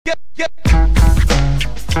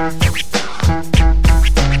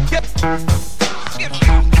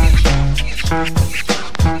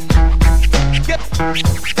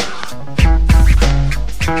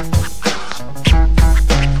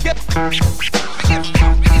My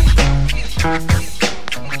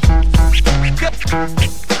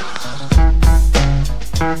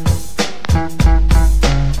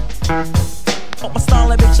style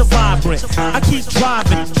that makes you vibrant. I keep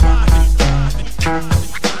driving.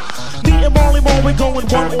 Me and Marley, we're going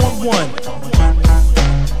one-on-one.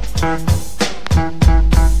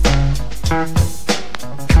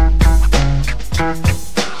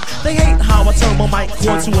 They hate how I turn my mic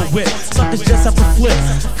cord to a whip. Suckers just have to flip,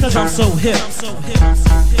 cause I'm so hip.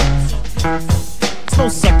 No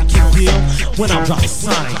sucker can deal when I'm dropping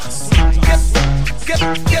signs.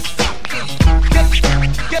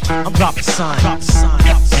 I'm dropping signs.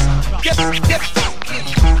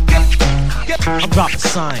 I'm dropping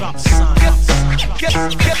signs.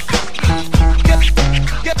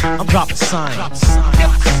 I'm dropping signs.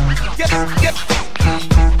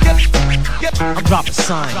 I'm dropping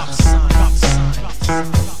signs.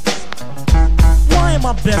 Why am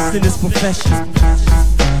I best in this profession?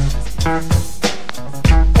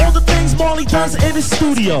 All the things Marley does in his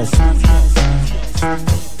studio.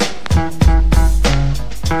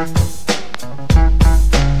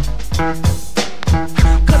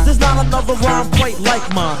 Cause there's not another rhyme quite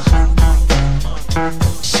like mine.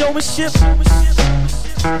 Showmanship,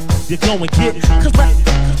 you're going get, cause like,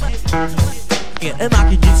 yeah, and I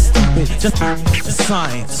can get stupid, just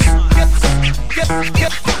science.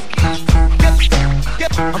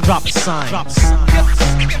 I'm dropping signs.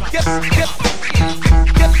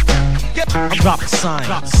 I'm dropping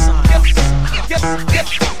signs.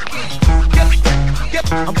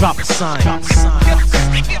 I'm dropping signs.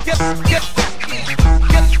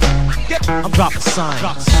 I'm dropping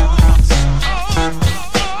signs.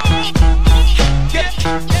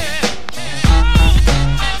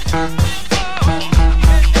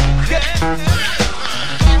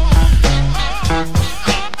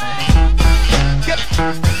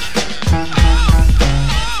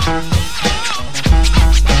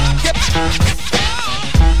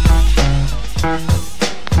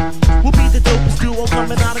 We'll be the dopest duo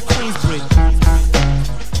coming out of Queensbridge.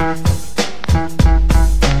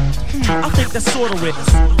 I think that's sorta it.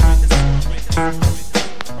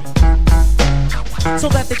 So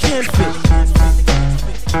that they can fit.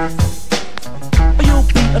 Or you'll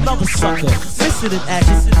be another sucker, missing in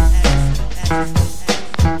action.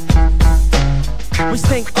 Which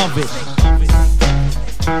think of it.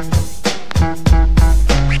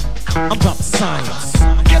 I'm dropping science.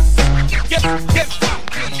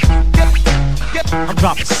 I'm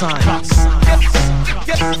dropping signs.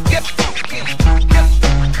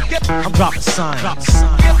 I'm dropping signs.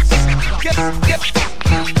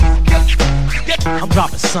 I'm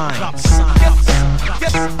dropping signs.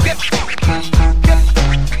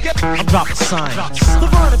 I'm dropping signs. The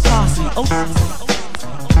Vernon Posse,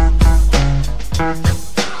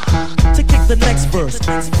 to kick the next verse.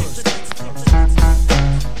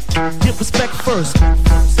 Give respect first.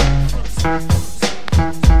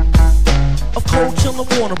 Of Cold Chillin'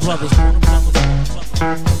 Warner Brothers.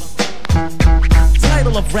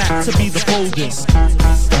 Title of rap to be the boldest.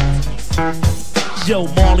 Yo,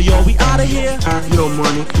 Marley, are we out of here? Yo,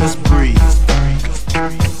 money, let's breathe.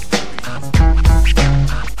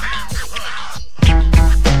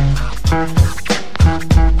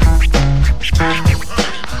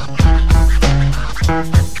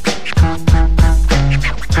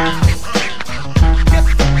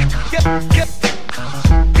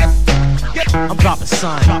 I'm dropping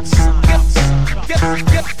signs.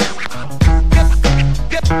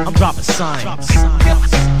 I'm dropping signs.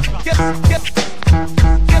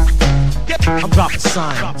 I'm dropping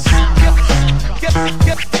signs.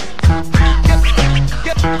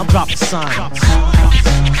 I'm dropping signs. I'm dropping signs.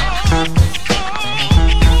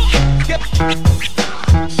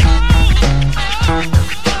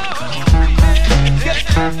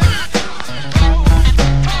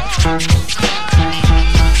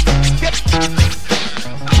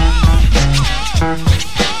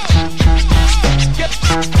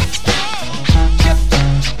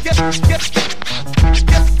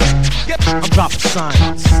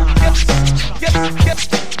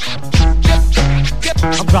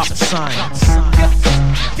 I'm dropping signs.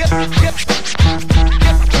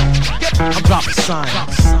 I'm dropping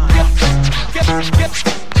signs.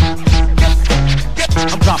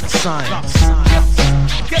 I'm dropping signs.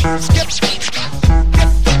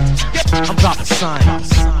 I'm dropping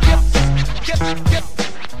signs.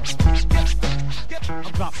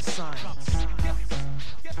 I'm dropping signs.